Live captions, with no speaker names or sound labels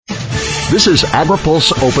This is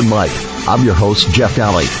AgriPulse Open Mic. I'm your host, Jeff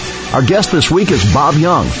Daly. Our guest this week is Bob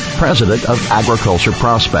Young, president of Agriculture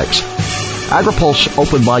Prospects. AgriPulse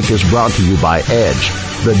Open Mic is brought to you by Edge,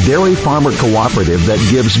 the dairy farmer cooperative that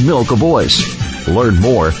gives milk a voice. Learn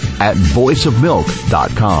more at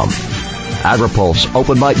voiceofmilk.com. AgriPulse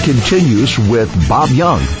Open Mic continues with Bob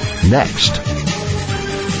Young next.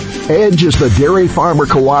 Edge is the dairy farmer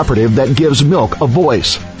cooperative that gives milk a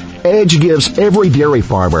voice. Edge gives every dairy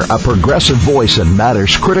farmer a progressive voice in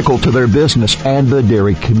matters critical to their business and the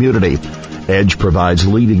dairy community. Edge provides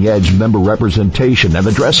leading-edge member representation and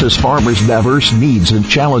addresses farmers' diverse needs and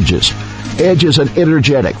challenges. Edge is an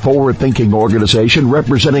energetic, forward-thinking organization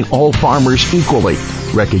representing all farmers equally,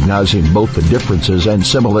 recognizing both the differences and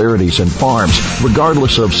similarities in farms,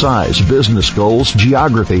 regardless of size, business goals,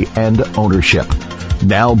 geography, and ownership.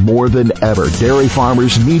 Now more than ever, dairy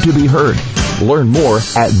farmers need to be heard. Learn more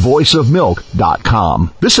at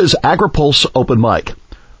voiceofmilk.com. This is AgriPulse Open Mic.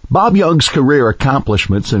 Bob Young's career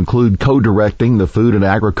accomplishments include co-directing the Food and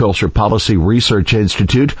Agriculture Policy Research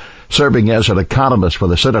Institute, serving as an economist for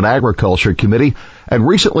the Senate Agriculture Committee, and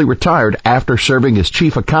recently retired after serving as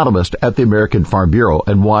chief economist at the American Farm Bureau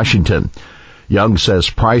in Washington. Young says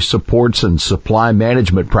price supports and supply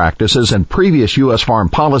management practices and previous U.S. farm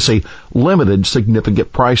policy limited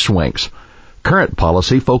significant price swings. Current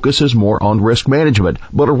policy focuses more on risk management,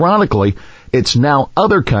 but ironically, it's now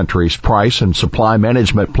other countries' price and supply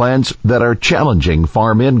management plans that are challenging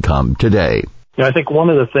farm income today. I think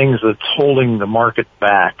one of the things that's holding the market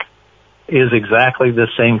back is exactly the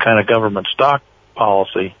same kind of government stock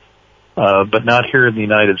policy, but not here in the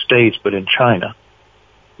United States, but in China.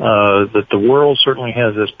 That the world certainly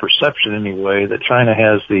has this perception anyway that China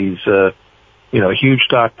has these, huge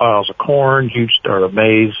stockpiles of corn, of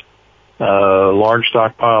maize, large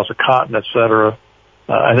stockpiles of cotton, et cetera.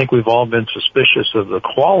 I think we've all been suspicious of the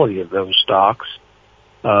quality of those stocks.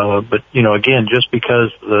 But again, just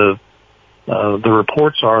because the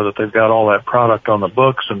reports are that they've got all that product on the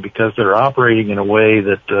books and because they're operating in a way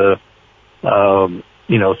that,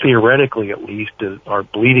 theoretically at least are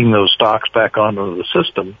bleeding those stocks back onto the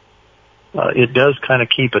system, it does kind of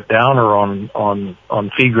keep a downer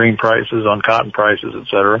on feed grain prices, on cotton prices, et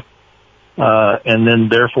cetera. And then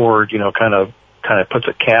therefore, kind of puts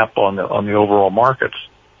a cap on the overall markets.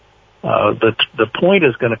 The point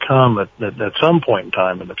is going to come at some point in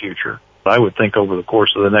time in the future. I would think over the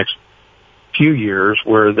course of the next few years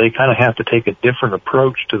where they kind of have to take a different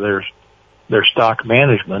approach to their stock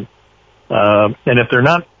management. And if they're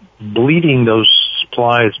not bleeding those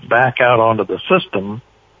supplies back out onto the system,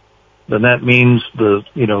 then that means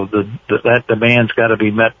that demand's got to be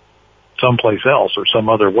met someplace else or some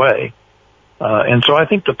other way. And so I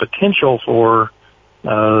think the potential for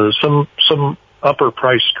some upper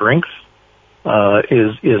price strength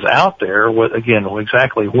is out there. Again,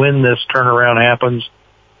 exactly when this turnaround happens,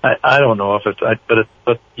 I don't know if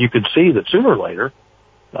but you could see that sooner or later,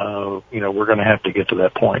 we're going to have to get to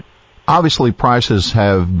that point. Obviously, prices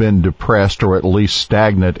have been depressed or at least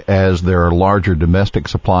stagnant as there are larger domestic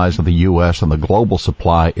supplies of the U.S. and the global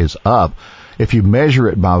supply is up. If you measure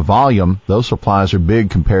it by volume, those supplies are big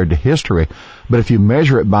compared to history. But if you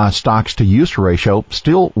measure it by stocks-to-use ratio,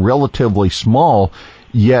 still relatively small,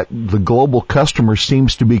 yet the global customer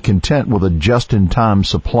seems to be content with a just-in-time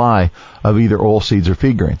supply of either oilseeds or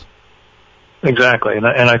feed grains. Exactly. And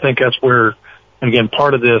I think that's where, again,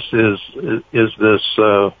 part of this is this,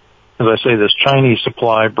 as I say, this Chinese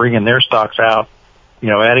supply bringing their stocks out,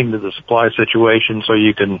 adding to the supply situation so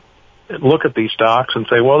you can look at these stocks and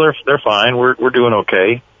say, well, they're fine. We're doing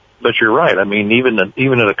okay. But you're right. I mean,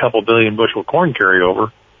 even at a couple billion bushel corn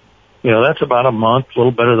carryover, that's about a month, a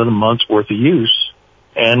little better than a month's worth of use.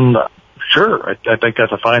 And sure, I think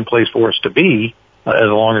that's a fine place for us to be, as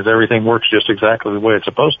long as everything works just exactly the way it's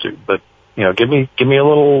supposed to. But, give me a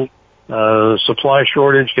little, supply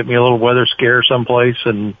shortage, give me a little weather scare someplace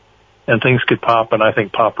and things could pop, and I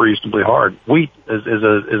think pop reasonably hard. Wheat is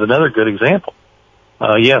another good example.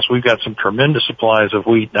 Yes, we've got some tremendous supplies of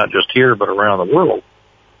wheat, not just here, but around the world.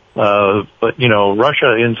 But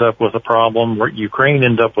Russia ends up with a problem. Ukraine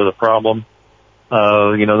ends up with a problem.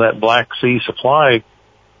 That Black Sea supply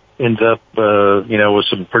ends up, with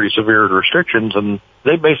some pretty severe restrictions, and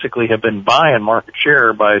they basically have been buying market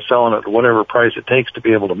share by selling it at whatever price it takes to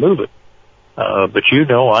be able to move it. But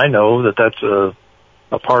I know that that's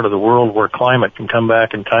a part of the world where climate can come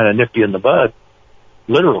back and kind of nip you in the bud,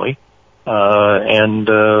 literally, and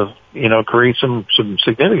create some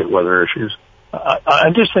significant weather issues.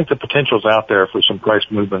 I just think the potential's out there for some price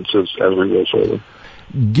movements as we go forward.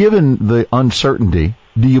 Given the uncertainty,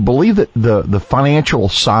 do you believe that the financial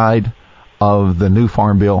side of the new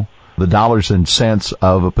farm bill, the dollars and cents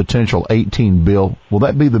of a potential 18 bill. Will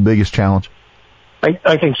that be the biggest challenge?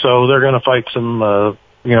 I think so. They're going to fight some,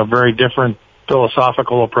 very different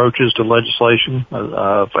philosophical approaches to legislation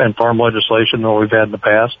and farm legislation than we've had in the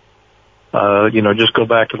past. Just go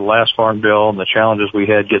back to the last farm bill and the challenges we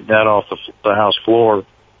had getting that off the House floor.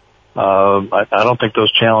 I don't think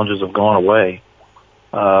those challenges have gone away.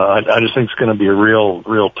 I just think it's going to be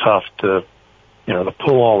real tough to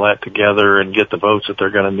pull all that together and get the votes that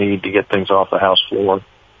they're going to need to get things off the House floor.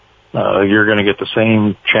 You're going to get the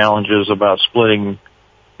same challenges about splitting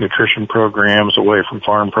nutrition programs away from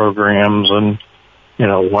farm programs and,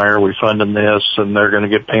 why are we funding this? And they're going to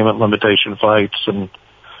get payment limitation fights and,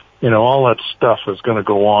 all that stuff is going to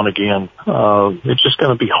go on again. It's just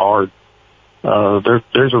going to be hard.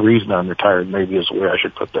 There's a reason I'm retired, maybe is the way I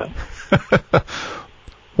should put that.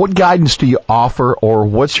 What guidance do you offer, or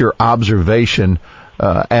what's your observation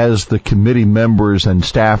as the committee members and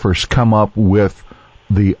staffers come up with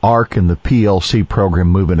the ARC and the PLC program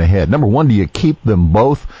moving ahead? Number one, do you keep them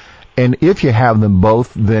both? And if you have them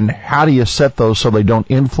both, then how do you set those so they don't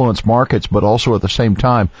influence markets, but also at the same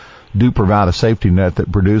time do provide a safety net that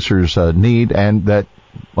producers need and that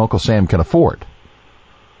Uncle Sam can afford?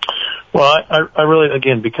 Well, I really,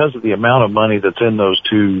 again, because of the amount of money that's in those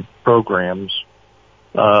two programs,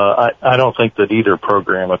 I don't think that either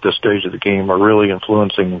program at this stage of the game are really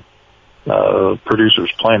influencing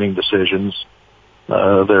producers' planning decisions.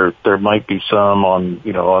 There might be some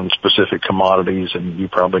on specific commodities, and you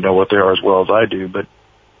probably know what they are as well as I do, but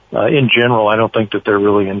in general, I don't think that they're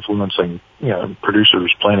really influencing,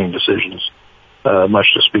 producers' planning decisions, much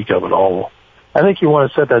to speak of at all. I think you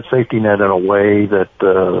want to set that safety net in a way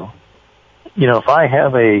that, if I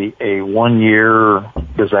have a 1 year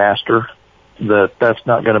disaster, that's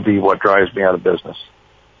not going to be what drives me out of business.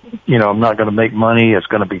 I'm not going to make money. It's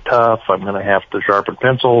going to be tough. I'm going to have to sharpen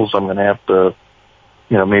pencils. I'm going to have to,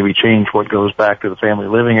 maybe change what goes back to the family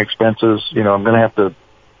living expenses. I'm going to have to,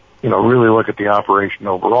 really look at the operation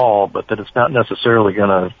overall, but that it's not necessarily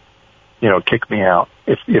going to, kick me out.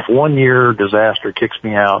 If 1 year disaster kicks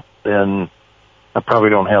me out, then I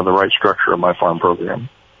probably don't have the right structure of my farm program.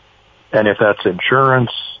 And if that's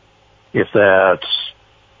insurance, if that's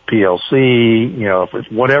PLC, if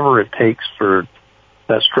it's whatever it takes for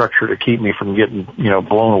that structure to keep me from getting,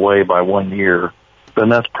 blown away by 1 year, then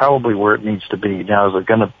that's probably where it needs to be. Now, is it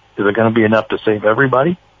going to be enough to save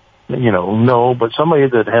everybody? No, but somebody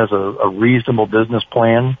that has a reasonable business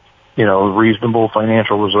plan, reasonable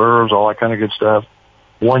financial reserves, all that kind of good stuff,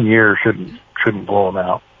 1 year shouldn't blow them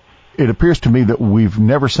out. It appears to me that we've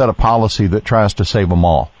never set a policy that tries to save them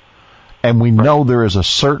all. And we know there is a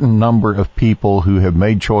certain number of people who have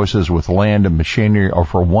made choices with land and machinery or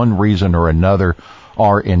for one reason or another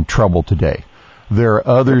are in trouble today. There are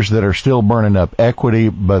others that are still burning up equity,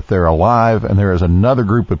 but they're alive, and there is another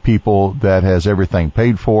group of people that has everything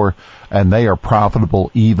paid for, and they are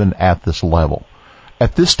profitable even at this level.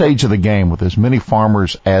 At this stage of the game, with as many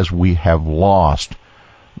farmers as we have lost,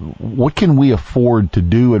 what can we afford to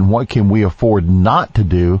do and what can we afford not to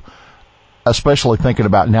do, especially thinking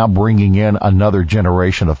about now bringing in another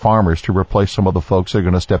generation of farmers to replace some of the folks that are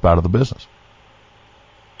going to step out of the business?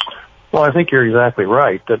 Well, I think you're exactly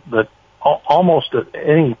right, that almost at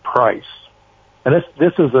any price, and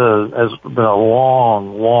this has been a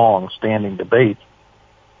long standing debate,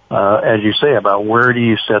 as you say, about where do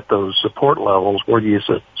you set those support levels, where do you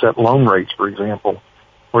set loan rates, for example,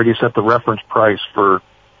 where do you set the reference price for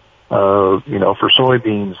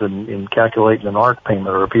soybeans in calculating an ARC payment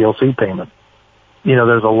or a PLC payment.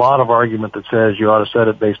 There's a lot of argument that says you ought to set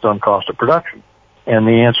it based on cost of production. And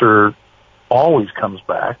the answer always comes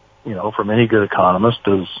back, from any good economist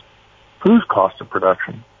is whose cost of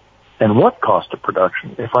production and what cost of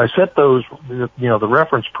production. If I set those, the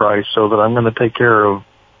reference price so that I'm going to take care of,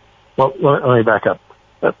 well, let me back up.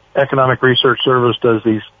 Economic Research Service does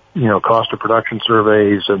these, cost of production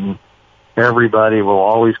surveys, and everybody will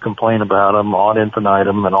always complain about them ad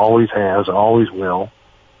infinitum and always has and always will.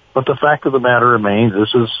 But the fact of the matter remains,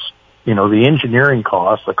 this is, the engineering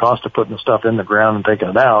cost, the cost of putting the stuff in the ground and taking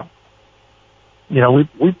it out.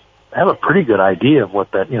 We have a pretty good idea of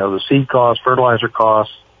what that, the seed cost, fertilizer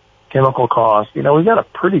costs, chemical costs, we've got a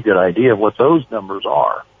pretty good idea of what those numbers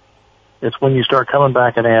are. It's when you start coming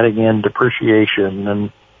back and adding in depreciation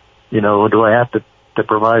and, do I have to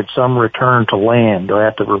provide some return to land? Do I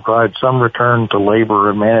have to provide some return to labor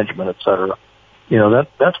and management, et cetera?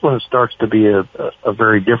 That's when it starts to be a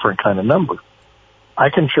very different kind of number. I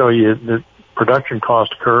can show you the production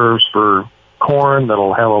cost curves for corn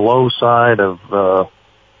that'll have a low side of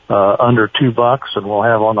under $2 and we'll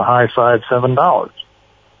have on the high side $7.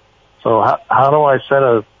 So how do I set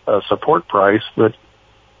a support price, but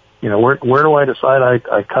where do I decide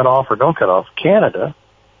I cut off or don't cut off? Canada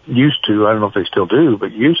used to, I don't know if they still do,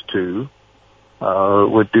 but used to,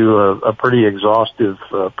 would do a pretty exhaustive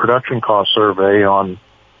production cost survey on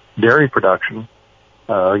dairy production.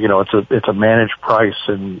 It's a managed price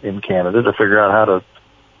in Canada to figure out how to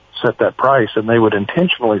set that price, and they would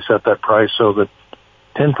intentionally set that price so that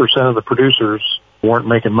 10% of the producers weren't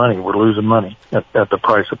making money, were losing money at the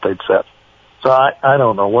price that they'd set. So I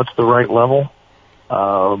don't know what's the right level.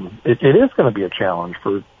 It is going to be a challenge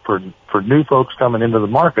for new folks coming into the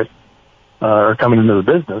market, or coming into the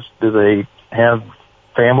business. Do they have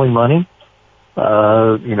family money,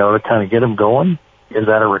 to kind of get them going? Is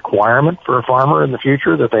that a requirement for a farmer in the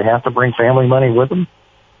future that they have to bring family money with them?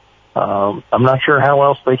 I'm not sure how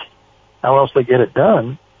else they get it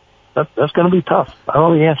done. That's going to be tough. I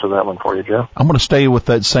don't know the answer to that one for you, Jeff. I'm going to stay with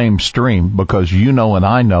that same stream because and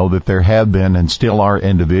I know that there have been and still are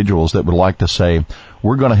individuals that would like to say,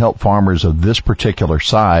 we're going to help farmers of this particular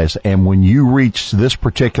size, and when you reach this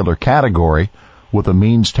particular category with a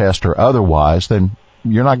means test or otherwise, then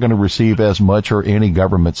you're not going to receive as much or any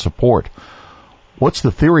government support. What's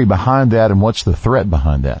the theory behind that, and what's the threat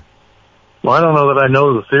behind that? Well, I don't know that I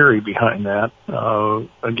know the theory behind that.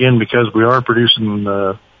 Again, because we are producing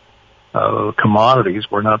commodities,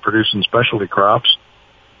 we're not producing specialty crops.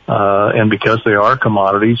 And because they are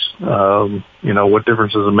commodities, what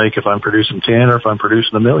difference does it make if I'm producing 10 or if I'm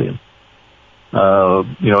producing 1 million?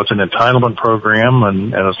 It's an entitlement program,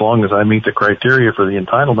 and as long as I meet the criteria for the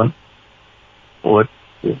entitlement,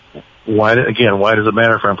 why does it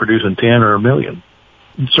matter if I'm producing 10 or 1 million?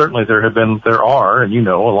 Certainly there are, and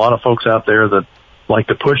a lot of folks out there that like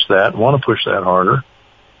to push that, want to push that harder.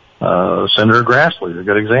 Senator Grassley is a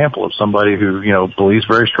good example of somebody who, believes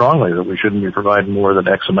very strongly that we shouldn't be providing more than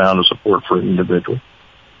X amount of support for an individual.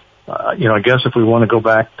 I guess if we want to go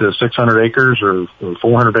back to 600 acres or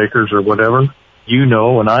 400 acres or whatever,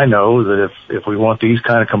 and I know that if we want these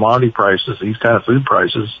kind of commodity prices, these kind of food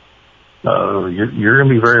prices, you're going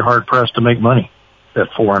to be very hard pressed to make money at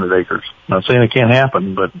 400 acres. Not saying it can't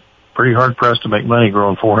happen, but pretty hard pressed to make money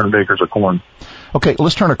growing 400 acres of corn. Okay,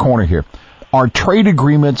 let's turn a corner here. Are trade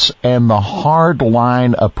agreements and the hard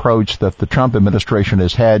line approach that the Trump administration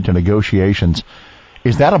has had to negotiations,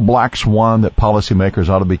 is that a black swan that policymakers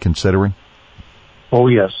ought to be considering? Oh,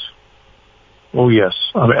 yes. I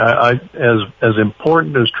mean, as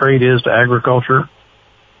important as trade is to agriculture,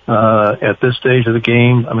 at this stage of the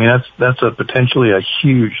game, I mean, that's potentially a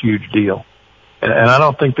huge, huge deal. And I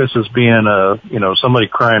don't think this is being somebody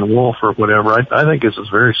crying wolf or whatever. I think this is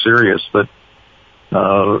very serious, but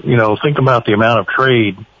think about the amount of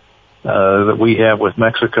trade that we have with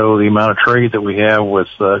Mexico, the amount of trade that we have with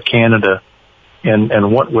Canada,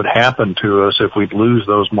 and what would happen to us if we'd lose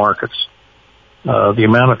those markets. The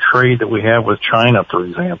amount of trade that we have with China, for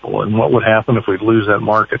example, and what would happen if we'd lose that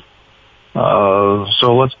market.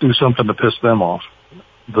 So let's do something to piss them off.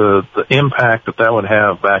 The impact that would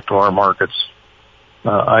have back to our markets,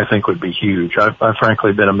 I think would be huge. I've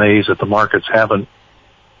frankly been amazed that the markets haven't,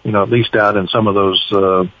 at least out in some of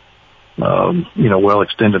those,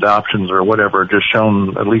 well-extended options or whatever, just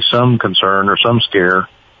shown at least some concern or some scare.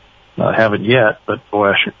 Haven't yet, but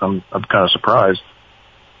boy, I'm kind of surprised.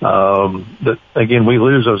 That again, we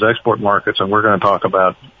lose those export markets, and we're going to talk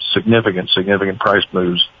about significant price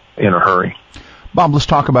moves in a hurry. Bob, let's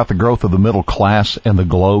talk about the growth of the middle class in the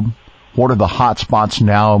globe. What are the hot spots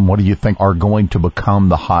now, and what do you think are going to become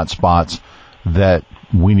the hot spots that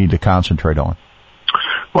we need to concentrate on?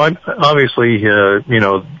 Well, obviously,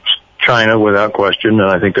 China, without question, and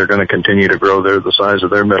I think they're going to continue to grow the size of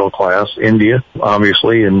their middle class. India,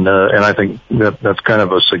 obviously, and I think that's kind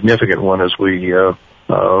of a significant one as we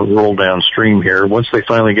roll downstream here. Once they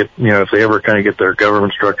finally get, if they ever kind of get their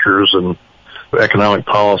government structures and economic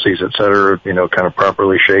policies, et cetera, kind of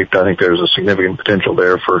properly shaped, I think there's a significant potential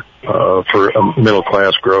there for middle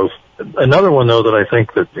class growth. Another one, though, that I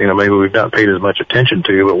think that, maybe we've not paid as much attention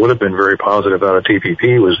to, but would have been very positive out of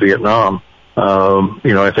TPP was Vietnam.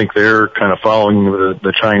 I think they're kind of following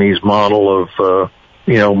the Chinese model of,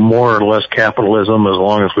 more or less capitalism as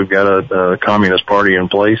long as we've got a communist party in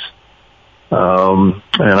place. And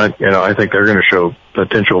I think they're going to show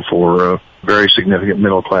potential for very significant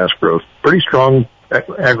middle class growth. Pretty strong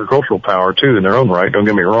agricultural power too in their own right. Don't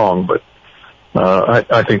get me wrong, but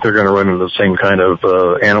I think they're going to run into the same kind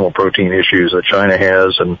of animal protein issues that China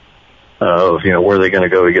has, and where are they going to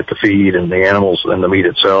go to get the feed and the animals and the meat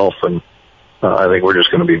itself. And I think we're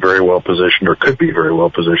just going to be very well positioned, or could be very well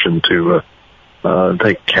positioned, to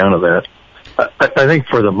take account of that. I think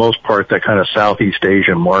for the most part, that kind of Southeast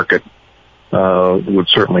Asian market would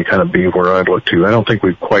certainly kind of be where I'd look to. I don't think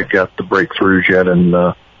we've quite got the breakthroughs yet in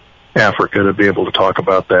Africa to be able to talk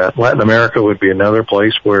about that. Latin America would be another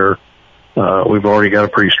place where we've already got a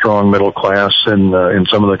pretty strong middle class in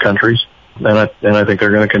some of the countries, and I think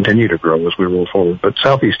they're going to continue to grow as we roll forward. But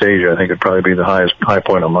Southeast Asia, I think, would probably be the high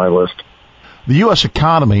point on my list. The U.S.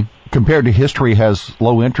 economy, compared to history, has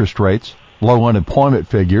low interest rates, low unemployment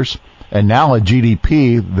figures, and now a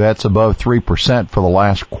GDP that's above 3% for the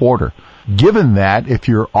last quarter. Given that, if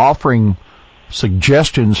you're offering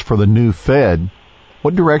suggestions for the new Fed,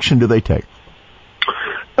 what direction do they take?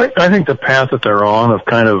 I think the path that they're on of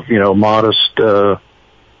kind of, modest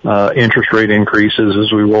interest rate increases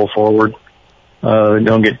as we roll forward.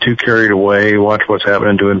 Don't get too carried away. Watch what's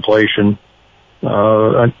happening to inflation.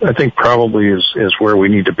 I think probably is where we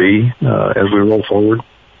need to be as we roll forward.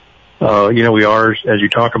 We are, as you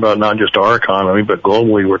talk about, not just our economy, but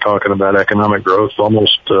globally we're talking about economic growth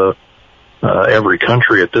almost every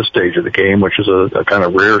country at this stage of the game, which is a kind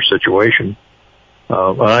of rare situation.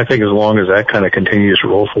 And I think as long as that kind of continues to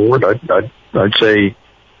roll forward, I'd say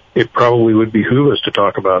it probably would behoove us to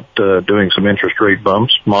talk about doing some interest rate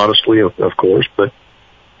bumps, modestly, of course, but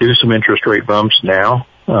do some interest rate bumps now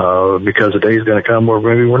because the day is going to come where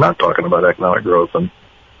maybe we're not talking about economic growth and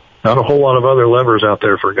not a whole lot of other levers out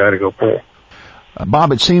there for a guy to go pull.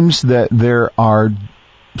 Bob, it seems that there are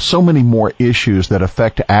so many more issues that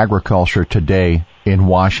affect agriculture today in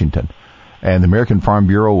Washington. And the American Farm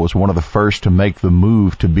Bureau was one of the first to make the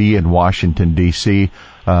move to be in Washington, D.C.,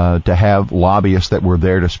 to have lobbyists that were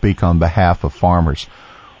there to speak on behalf of farmers.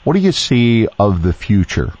 What do you see of the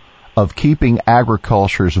future of keeping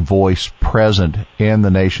agriculture's voice present in the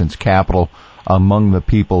nation's capital among the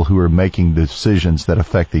people who are making decisions that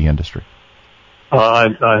affect the industry? I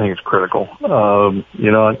think it's critical.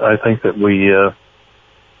 I think that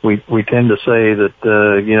we tend to say that,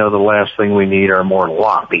 the last thing we need are more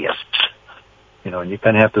lobbyists. And you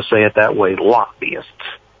kind of have to say it that way, lobbyists.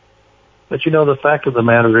 But, the fact of the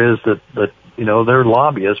matter is that they're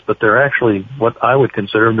lobbyists, but they're actually what I would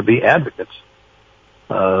consider them to be advocates.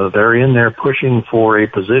 They're in there pushing for a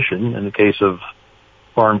position. In the case of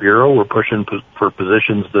Farm Bureau, we're pushing for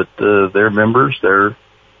positions that their members, their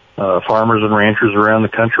farmers and ranchers around the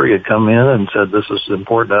country had come in and said, this is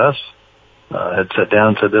important to us. Had sat down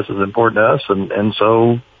and said, this is important to us. And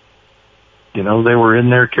so, they were in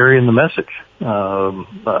there carrying the message.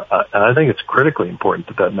 I think it's critically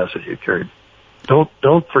important that message is carried.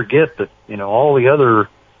 Don't forget that, all the other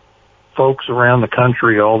folks around the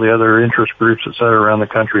country, all the other interest groups, et cetera, around the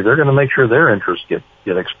country, they're going to make sure their interests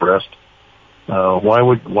get expressed. Why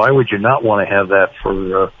would you not want to have that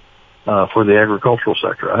for the agricultural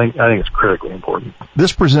sector? I think it's critically important.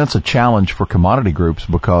 This presents a challenge for commodity groups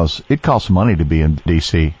because it costs money to be in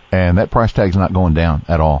D.C., and that price tag's not going down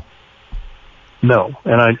at all. No,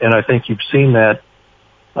 and I think you've seen that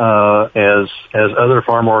as other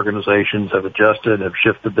farm organizations have adjusted, have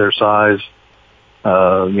shifted their size,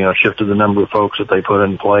 shifted the number of folks that they put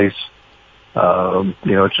in place.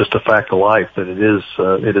 It's just a fact of life that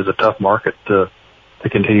it is a tough market to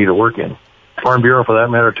continue to work in. Farm Bureau, for that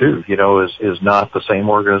matter, too, is not the same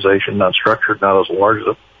organization, not structured, not as large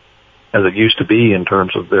as it used to be in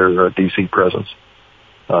terms of their D.C. presence.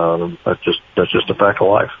 That's just a fact of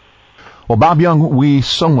life. Well, Bob Young, we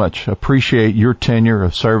so much appreciate your tenure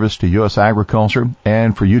of service to U.S. agriculture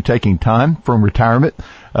and for you taking time from retirement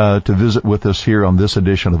to visit with us here on this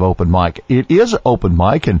edition of Open Mic. It is Open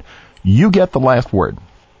Mic, and you get the last word.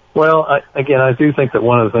 Well, I do think that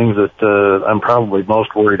one of the things that I'm probably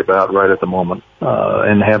most worried about right at the moment,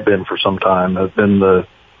 and have been for some time, has been the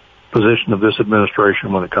position of this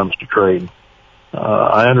administration when it comes to trade.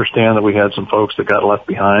 I understand that we had some folks that got left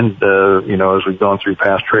behind, as we've gone through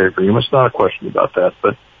past trade agreements. Not a question about that,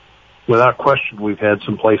 but without question, we've had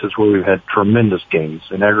some places where we've had tremendous gains.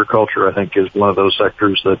 And agriculture, I think, is one of those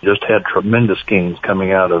sectors that just had tremendous gains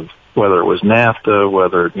coming out of whether it was NAFTA,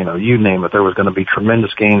 whether, you name it, there was going to be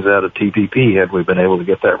tremendous gains out of TPP had we been able to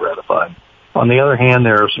get that ratified. On the other hand,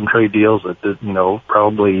 there are some trade deals that,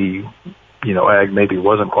 probably, ag maybe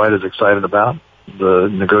wasn't quite as excited about. The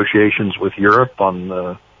negotiations with Europe on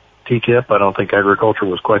the TTIP, I don't think agriculture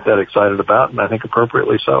was quite that excited about, and I think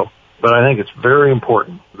appropriately so. But I think it's very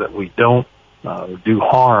important that we don't do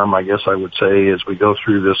harm, I guess I would say, as we go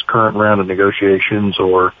through this current round of negotiations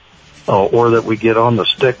or that we get on the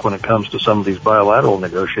stick when it comes to some of these bilateral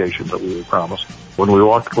negotiations that we were promised. When we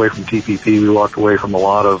walked away from TPP, we walked away from a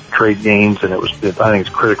lot of trade gains, and I think it's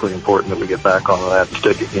critically important that we get back on that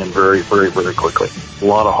stick again very, very, very quickly. A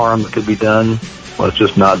lot of harm that could be done. Let's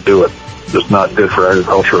just not do it. Just not good for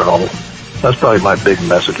agriculture at all. That's probably my big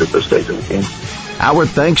message at this stage of the game. Our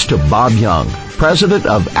thanks to Bob Young, President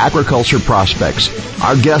of Agriculture Prospects,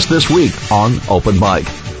 our guest this week on Open Mic.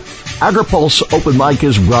 AgriPulse Open Mic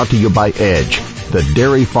is brought to you by Edge, the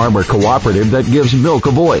dairy farmer cooperative that gives milk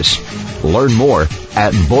a voice. Learn more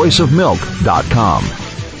at voiceofmilk.com.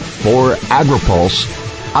 For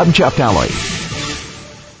AgriPulse, I'm Jeff Daly.